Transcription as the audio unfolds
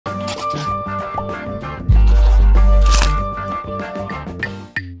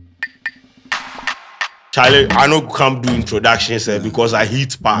Charlie, I know come do introductions because I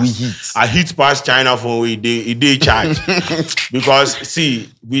hit past. I hit past China for they charge. Because see,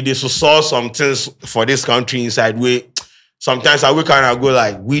 we saw some things for this country inside where sometimes I will kind of go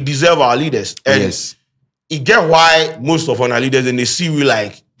like, we deserve our leaders. And yes. It get why most of our leaders and they see we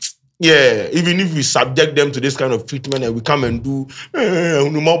like, yeah, even if we subject them to this kind of treatment and we come and do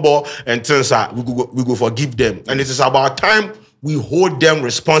and things we go forgive them. And it is about time we hold them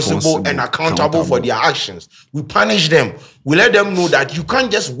responsible and accountable for their actions. We punish them. We let them know that you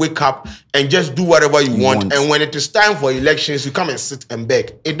can't just wake up and just do whatever you want. And when it is time for elections, you come and sit and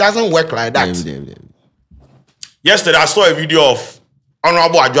beg. It doesn't work like that. Yesterday, I saw a video of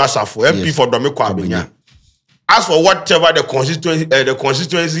Hon.Adwoa Safo, MP for Dome-Kwabenya. As for whatever the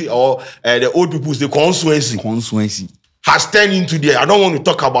constituency or the old people's the constituency has turned into there. I don't want to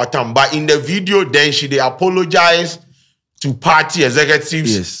talk about them, but in the video, then they apologized to party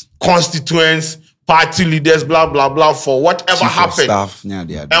executives, constituents, party leaders, blah, blah, blah, for whatever happened.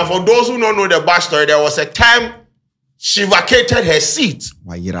 And for those who don't know the backstory, there was a time she vacated her seat.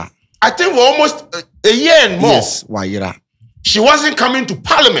 I think for almost a year and more. Yes, she wasn't coming to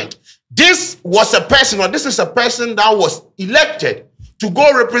parliament. This was a person, or this is a person that was elected to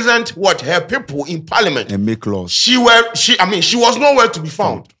go represent what her people in parliament and make laws. She was nowhere to be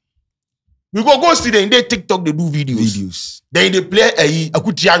found. We go see them in their TikTok, they do videos. Then they play a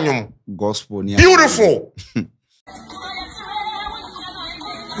akutianyum gospel. Beautiful.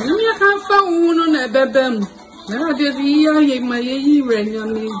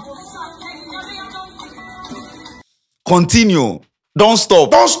 Continue. Don't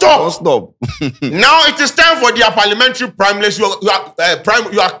stop. Don't stop. Don't stop. Now it is time for their parliamentary prime minister.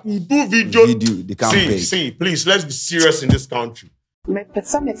 You do video. They can't pay. See, please, let's be serious in this country. Me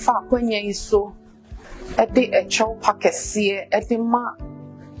pesa me fa kwanya iso ede echo pakese ede ma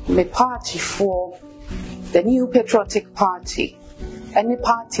me party for the new Patriotic Party any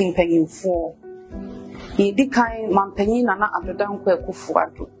party mpanyimfo yedi kan mampanyin na Dankwa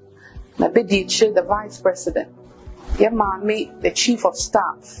Akufo-Addo na be di the vice president ye me the chief of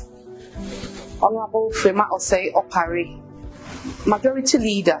staff Honorable Frema Osei Opare majority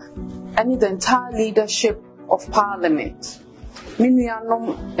leader and the entire leadership of parliament.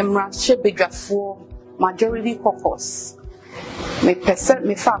 Minuanom emrache bedwafo majority caucus me percent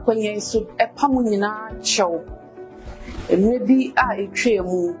me fa kwanya so epamu nyina chew enwe bi a etwe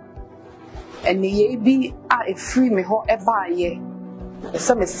mu eniye bi a efiri me ho ebaaye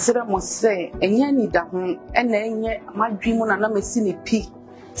ese me sira mo se enya ni da ho ena enye madwi mu na mesi ne pi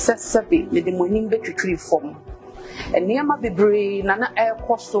sesebe me de monim betwitwiri fom eniama bebre na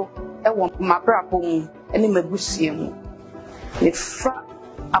ekoso ewo mabrabo mu ene mabusie mu me fra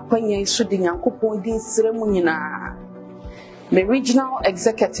akwanya iso de nyankopon din sire mu nyina me regional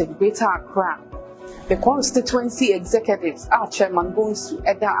executive Greater Accra the constituency executives our chairman Bonsu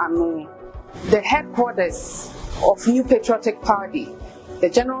Eda Anu the headquarters of New Patriotic Party the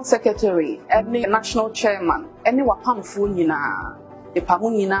general secretary and the national chairman any wapamfo nyina the pamu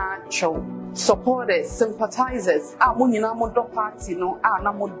nyina chow supporters sympathizers a mo nyina mo do party no a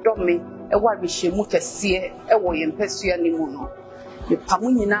na mo do me e wa rehemu kese e wo yempesua ni mu no me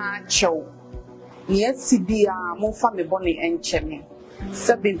pamu nyina chow ni asibia mo fa me bone encheme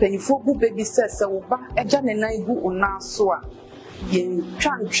se bempanifo bu baby se wo ba eja ne nan gu una so a yen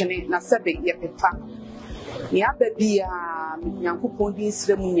twantwene na sebe ye pepa ni ababia nyankopon din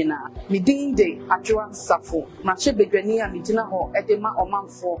sire mu nyina me din de Adwoa Safo ma che bedwani a me gina ho e de ma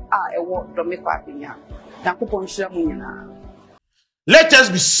omanfo a ewo Dome-Kwabenya nyankopon sire mu nyina. Let us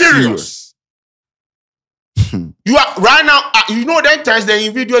be serious. You are right now, you know that times they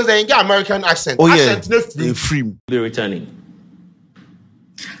in videos they get American accent. Oh accent yeah, free. Be returning.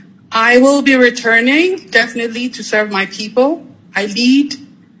 I will be returning definitely to serve my people. I lead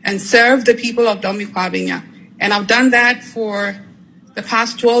and serve the people of Dome-Kwabenya. And I've done that for the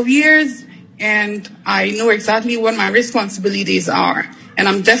past 12 years, and I know exactly what my responsibilities are. And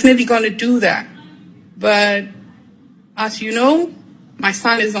I'm definitely going to do that. But as you know, my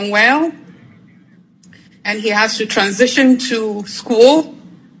son is unwell, and he has to transition to school.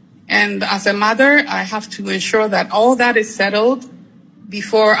 And as a mother, I have to ensure that all that is settled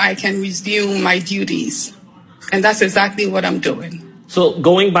before I can resume my duties. And that's exactly what I'm doing. So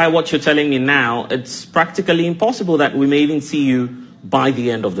going by what you're telling me now, it's practically impossible that we may even see you by the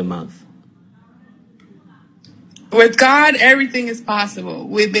end of the month. With God, everything is possible.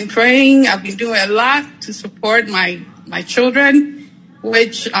 We've been praying. I've been doing a lot to support my children,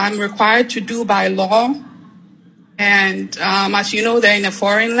 which I'm required to do by law. And as you know, they're in a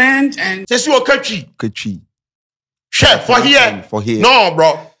foreign land. And for here. For here. No,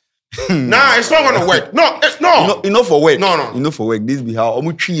 bro. Nah, it's not gonna work. No, no. Enough for work. No. Enough for work. This be how they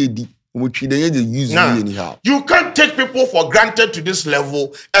use Nah. you anyhow. You can't take people for granted to this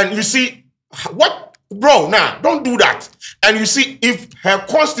level. And you see, what, bro, nah, don't do that. And you see, if her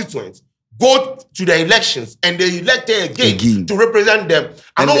constituents go to the elections and they elect her again. To represent them,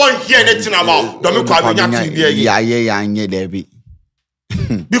 I don't want to hear anything about Dome-Kwabenya Yeah, there be.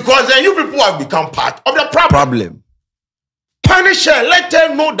 Because then you people have become part of the problem. Punish her, let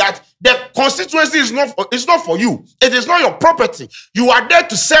her know that the constituency is not for you. It is not your property. You are there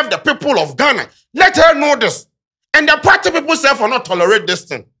to serve the people of Ghana. Let her know this. And the party people say will not tolerate this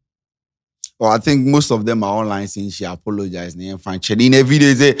thing. Well, I think most of them are online saying she apologized. In every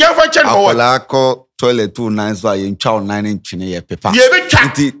day, say, yeah, for what? Toilet 2 9 so you chow 9 in China paper. Yeah, be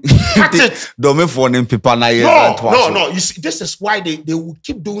cut it. Don't for them paper na. No. You see, this is why they will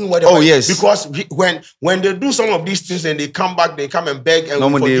keep doing whatever. Oh yes. Because when they do some of these things and they come back, they come and beg and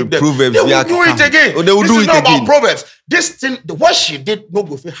normally forgive them. Proverbs, they will do it again. Oh, they will this do is it not again. about Proverbs. This thing, what she did, no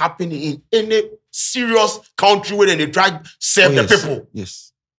go happen in any serious country where they try to serve the people.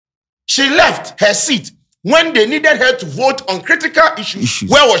 Yes. She left her seat when they needed her to vote on critical issues.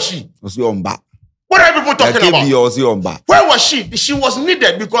 Where was she? Was you on back? What are people talking about? Where Where was she? She was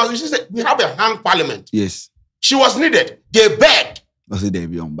needed because she said we have a hung parliament. Yes. She was needed. They begged. Was it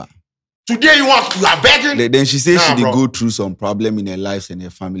be on back? Today you are begging. Then she says she did go through some problem in her life and her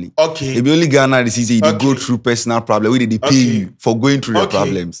family. Okay. If you only Ghana, she say they go through personal problem. Where they pay you for going through the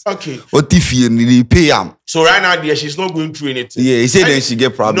problems? Okay. What if they pay them? So right now, dear, she's not going through anything. Yeah, he said then she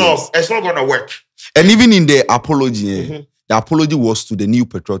get problems. No, it's not gonna work. And even in the apology, the apology was to the new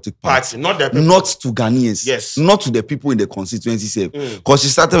Patriotic Party, not the people. Not to Ghanaians. Yes. Not to the people in the constituency. Because she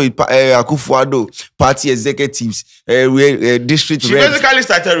started with Akufo-Addo, party executives, district. She basically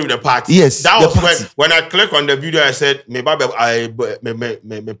started with the party. Yes. That was when I clicked on the video, I said, I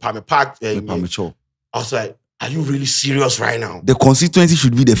was like, are you really serious right now? The constituency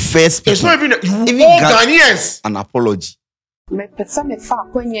should be the first people. It's not even all Ghanaians. An apology.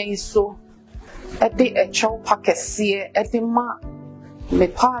 Ede echow pakesiye ede ma me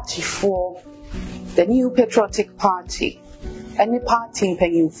party for the new Patriotic Party any party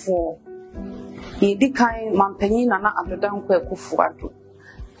mpanyinfo yedi kan mampanyin na Dankwa Akufo-Addo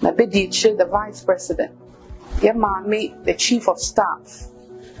na bedi eche the vice president ye maame the chief of staff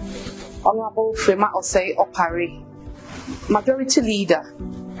Honorable Frema Osei Opare majority leader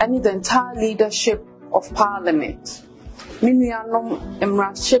and the entire leadership of parliament minuanom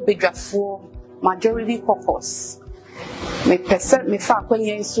emrache bedwafo majority caucus. Me percent me fa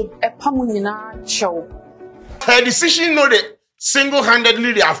kwenye so epamu nyina chew. Her decision no they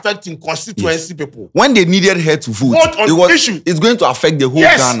single-handedly affecting constituency people. When they needed her to vote on issue, it's going to affect the whole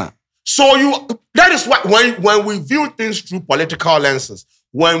Ghana. So that is why when we view things through political lenses,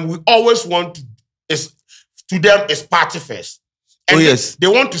 when we always want to them is party first. And they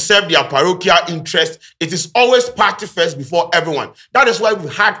want to serve their parochial interest. It is always party first before everyone. That is why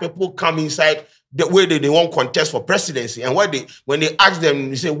we've had people come inside the way they want contest for presidency. And when they ask them,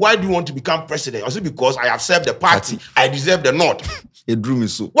 they say, why do you want to become president? I say, because I have served the party. I deserve the nod. It drew me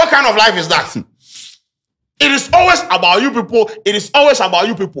so. What kind of life is that? It is always about you people. It is always about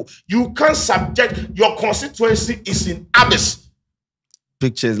you people. You can't subject your constituency is in abyss.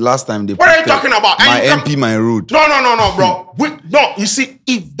 Pictures last time they. What are you talking about? My MP, my road. No, bro. No, you see,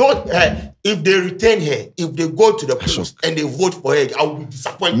 if they retain her, if they go to the polls and they vote for her, I will be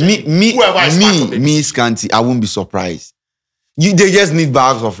disappointed. Me, Scanty, I won't be surprised. They just need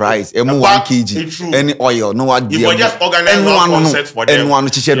bags of rice, 1 kg, any oil, no what. You will just organize one concert for them. Then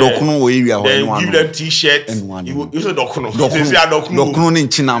give them t-shirts. You say dokuno.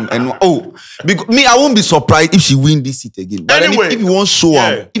 Because me, I won't be surprised if she win this seat again. But anyway, if you want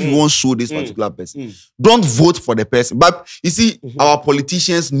to show this particular person, don't vote for the person. But you see, our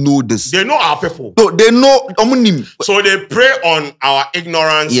politicians know this. They know our people. So they know. So they prey on our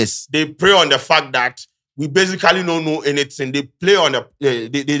ignorance. Yes. They prey on the fact that we basically don't know anything. They play on the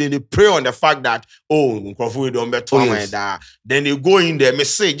they prey on the fact that then they go in there, may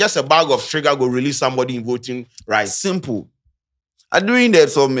say just a bag of trigger go release somebody in voting rights. Simple. During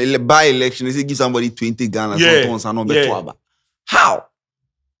that some by-election, they say give somebody 20 Ghana. How?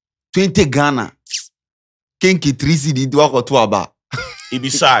 20 Ghana. Kenki 3 CD It be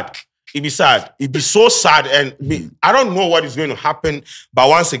sad. It be sad. It be so sad. And I don't know what is going to happen. But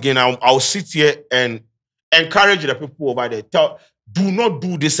once again, I'll sit here and encourage the people over there. do not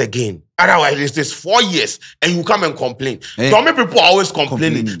do this again. Otherwise, it's this 4 years and you come and complain. How many people are always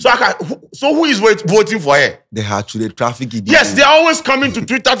complaining. So who is voting for her? They had to the traffic. Yes, they're always coming to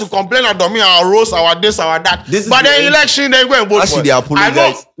Twitter to complain about me, our roast, our this, our that. But the election, they go and vote for her. I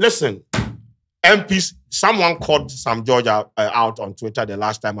know, listen, MPs, someone called Sam George out on Twitter the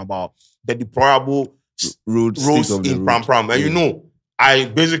last time about the deplorable roads in Pram Pram. And you know,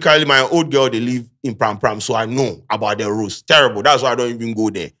 my old girl, they live in Pram Pram, so I know about the roads. Terrible. That's why I don't even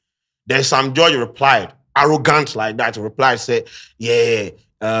go there. Then Sam George replied, arrogant like that, replied, said,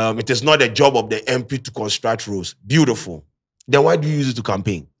 it is not the job of the MP to construct roads. Beautiful. Then why do you use it to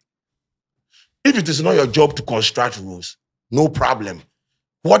campaign? If it is not your job to construct roads, no problem.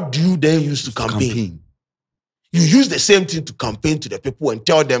 What do you then use to campaign? You use the same thing to campaign to the people and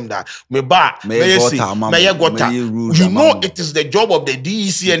tell them that you know it is the job of the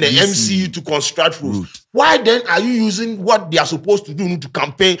DEC and the MCU to construct roads. Why then are you using what they are supposed to do to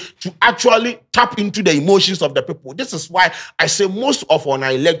campaign to actually tap into the emotions of the people? This is why I say most of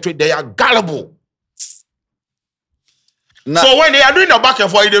our electorate, they are gullible. Now, so when they are doing the back and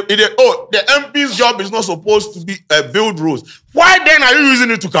forth, the MP's job is not supposed to be build roads. Why then are you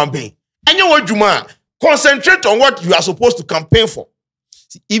using it to campaign? And you know what, Juma? Concentrate on what you are supposed to campaign for.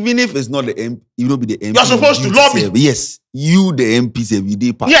 See, even if it's not the MP, you don't be the MP. You are supposed to lobby. Yes, you the MPs every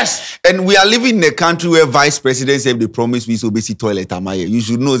day. Yes. And we are living in a country where vice presidents have the promise we so basic toilet. You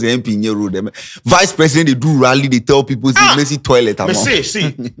should know the MP in your road. Vice president, they do rally, they tell people it's basic toilet. But see,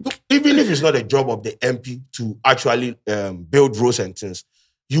 even if it's not the job of the MP to actually build roads and things,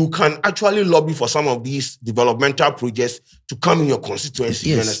 you can actually lobby for some of these developmental projects to come in your constituency,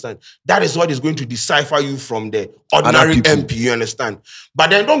 you understand? That is what is going to decipher you from the ordinary MP, you understand?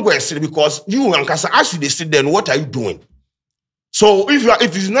 But then don't go and sit because you, Ankasa, as you sit there, what are you doing? So if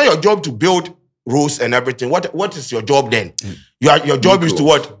it's not your job to build roads and everything, what is your job then? Your job is to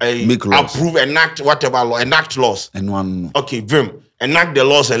what? Approve, enact whatever law, enact laws. And one. Okay, Vim, enact the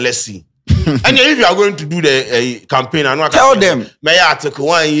laws and let's see. And if you are going to do the campaign, tell them. May I take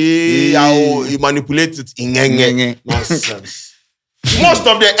one you manipulate it in nonsense. Most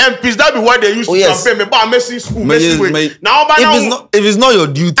of the MPs, that be what they use to campaign. Now, if it's not your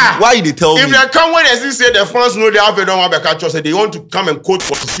duty, why they tell me? If they come when they say the France know they have a don't want to catch us, they want to come and quote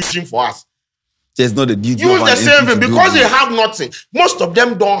constitution for us. It's not the duty. Use the same thing because they have nothing. Most of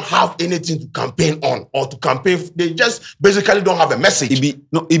them don't have anything to campaign on or to campaign. They just basically don't have a message. It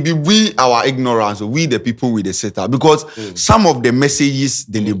be we, our ignorance, we the people with the setup. Because some of the messages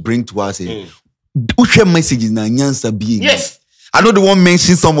then they bring to us, which messages na nyansa being. Yes. I know they won't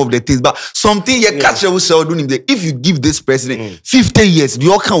mention some of the things, but something you catch with Sheldon in there. If you give this president 50 years, the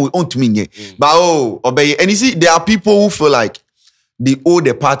all can we own to me. But obey. And you see, there are people who feel like they owe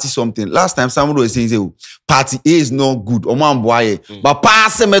the party something. Last time somebody was saying, party A is not good. But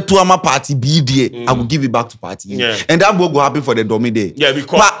pass me to my party B there. I will give it back to party A. And that will go happen for the Dome day. Yeah,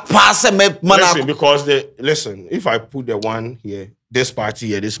 because pass me listen, if I put the one here, this party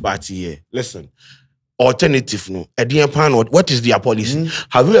here, listen. Alternative, no. What is their policy?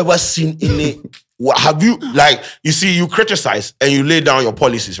 Have you ever seen any? Have you you see, you criticize and you lay down your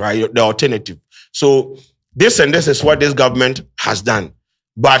policies, right? The alternative. So this and this is what this government has done,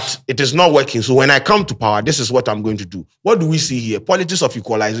 but it is not working. So when I come to power, this is what I'm going to do. What do we see here? Politics of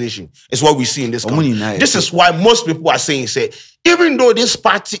equalization is what we see in this country. This is why most people are saying, even though this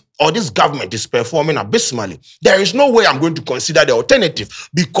party or this government is performing abysmally, there is no way I'm going to consider the alternative,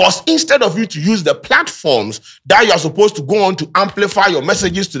 because instead of you to use the platforms that you are supposed to go on to amplify your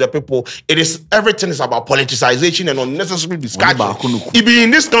messages to the people, everything is about politicization and unnecessary discussion. It be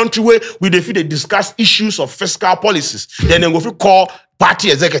in this country where we discuss issues of fiscal policies, then we call party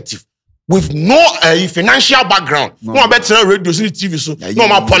executive with no financial background. No better radio, TV, so no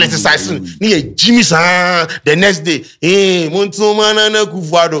more politicizing. Jimmy the next day,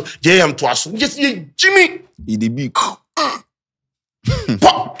 Akufo-Addo, JM twice. Just Jimmy.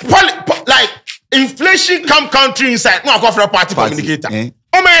 Like inflation come country inside. No, I party communicator.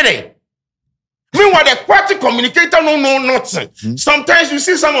 Oh man. Meanwhile, the party communicator no nothing. Sometimes you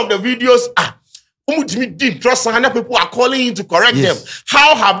see some of the videos. People are calling you to correct them.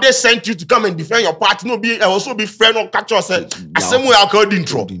 How have they sent you to come and defend your party? No, also be friend or catch yourself. Same way I called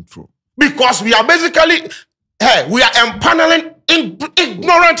intro. Because we are basically, we are empaneling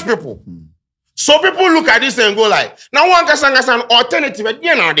ignorant people. So people look at this and go like, now one can an alternative. What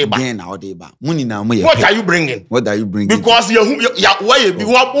are you bringing? What are you bringing? Because give me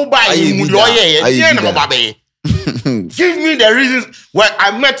the reasons. Well,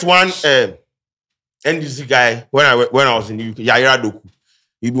 I met one NDC guy when I was in the UK, Doku.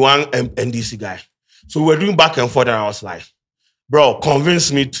 He be one NDC guy. So we were doing back and forth, and I was like, bro,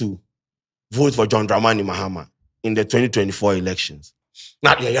 convince me to vote for John Dramani Mahama in the 2024 elections.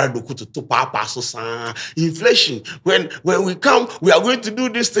 Not inflation. When we come, we are going to do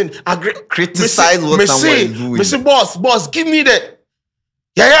this thing. Criticize what someone is doing. Mr. Boss, give me that.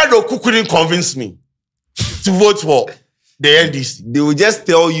 Yaya Doku couldn't convince me to vote for the NDC. They will just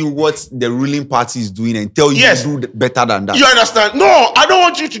tell you what the ruling party is doing and tell you to do better than that. You understand? No, I don't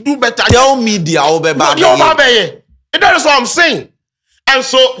want you to do better. Tell me the Aobeba. That is what I'm saying. And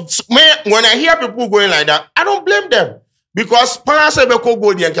so when I hear people going like that, I don't blame them. Because vote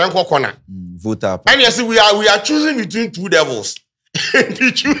up. And you see, we are choosing between two devils.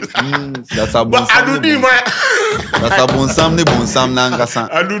 That's a but Adudi, man. That's a bonsam nangasa.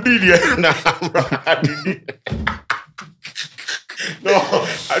 Adudi, no,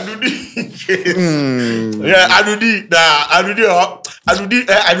 Adudi. Yeah,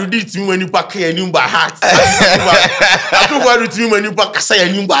 Adudi. To me when you pack a new by heart. Akufo-Addo to me when you pack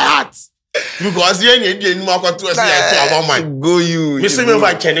a new by heart. Because you ain't getting more to us. Go you. Mr. Me if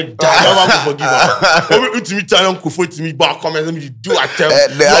I can never forgive her. Over to me, tell Akufo to me back comment and do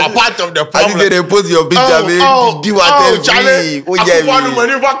attempt. You are part of the problem. I think they post your picture, baby. Do attempt. Akufo-Addo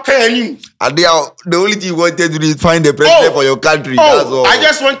never can. The only thing you wanted to do is find the president for your country. That's all. I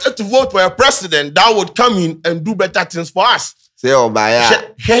just wanted to vote for a president that would come in and do better things for us. Say oh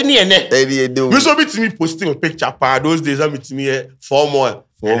baya. Henny and we so be to me posting a picture. Those days I'm to me 4 more.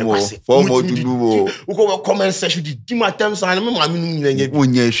 4 more to do. We go comment section. Di my terms and me mami no nyanye.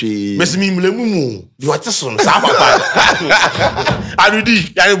 Onyeshi. Mesi mi mlemu. You want to son sa papa.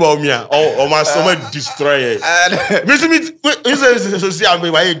 Adudi, yani Bawumia. Oh, my stomach destroy. Mesi mi so say am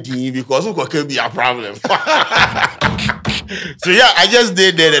why din because who can be a problem. So yeah, I just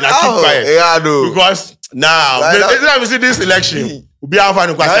did that and I keep quiet. Yeah, no. Because now, we see this election. We have fun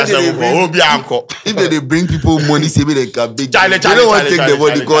if they bring people money, say they can big. They don't want to take the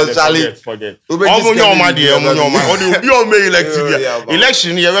money because Charlie. Forget.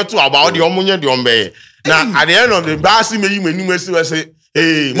 Election, you have to about the omunya the ombe. Now at the end of the basi me you menu say,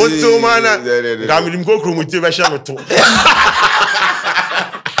 hey, moto mana, kami go kru motivation to.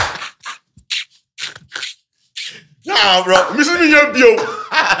 Nah, bro, Mr. Bio.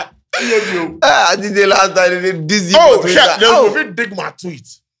 I did the last time they dizzy. Oh, they will dig my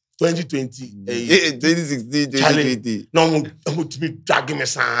tweet. 2020. 2016, 2020. No, I'm to be dragging my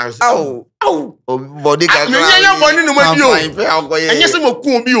sons. Oh, body can and yes, I'm a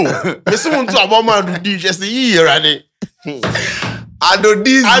cool bio. There's someone to about my do just a year and I do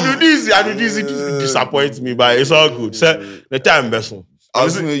this disappoint me, but it's all good. So the time vessel.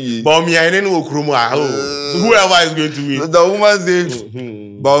 Bawumia and then whoever is going to win. The woman says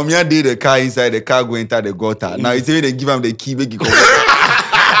Bawumia did the car inside the car go enter the gutter. Now it's saying they give him the key make it come. So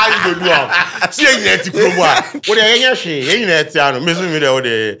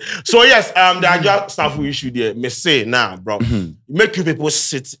yes, the Adwoa Safo issue there. Me say now, bro. Make you people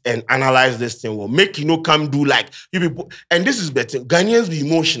sit and analyze this thing. Well, make you come do like you people. And this is better. Ghanaians be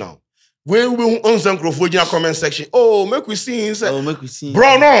emotional. When we on some comment section, make we see inside. Make we see.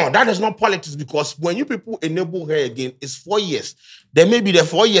 Bro, no, that is not politics because when you people enable her again, it's 4 years. Then maybe the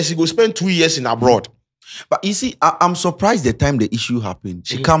 4 years, you go spend 2 years in abroad. But you see, I'm surprised the time the issue happened.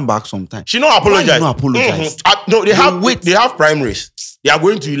 She come back sometime. She not apologize. Why you not apologize? No, they have primaries. They are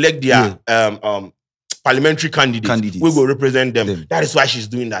going to elect their parliamentary candidates. We will represent them. That is why she's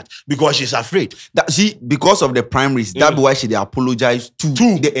doing that. Because she's afraid. Because of the primaries, that's why she apologized to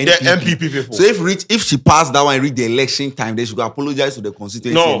the MPP people. So if she passed that one and reach the election time, then she will apologize to the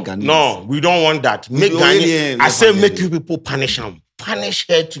constituency. No, we don't want that. I say make you people punish them. Punish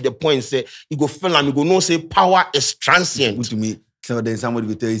her to the point, say, you go feel and you go no say power is transient. To me, so then somebody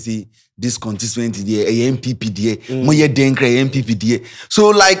will tell you, see, this constituency there, a MPP there, Moye Denkre, MPP there. So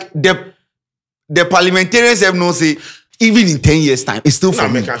like the parliamentarians have no say, even in 10 years' time, it's still for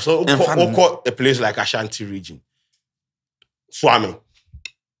me. So we'll call a place like Ashanti region. Swami.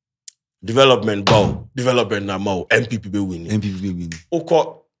 Development bow. Development now MPP be winning. MPP be winning.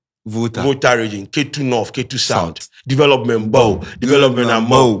 Oko Voter region. K2 North, K2 South. Development bow. Development now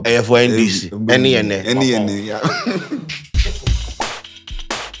for NDC. Any, yeah.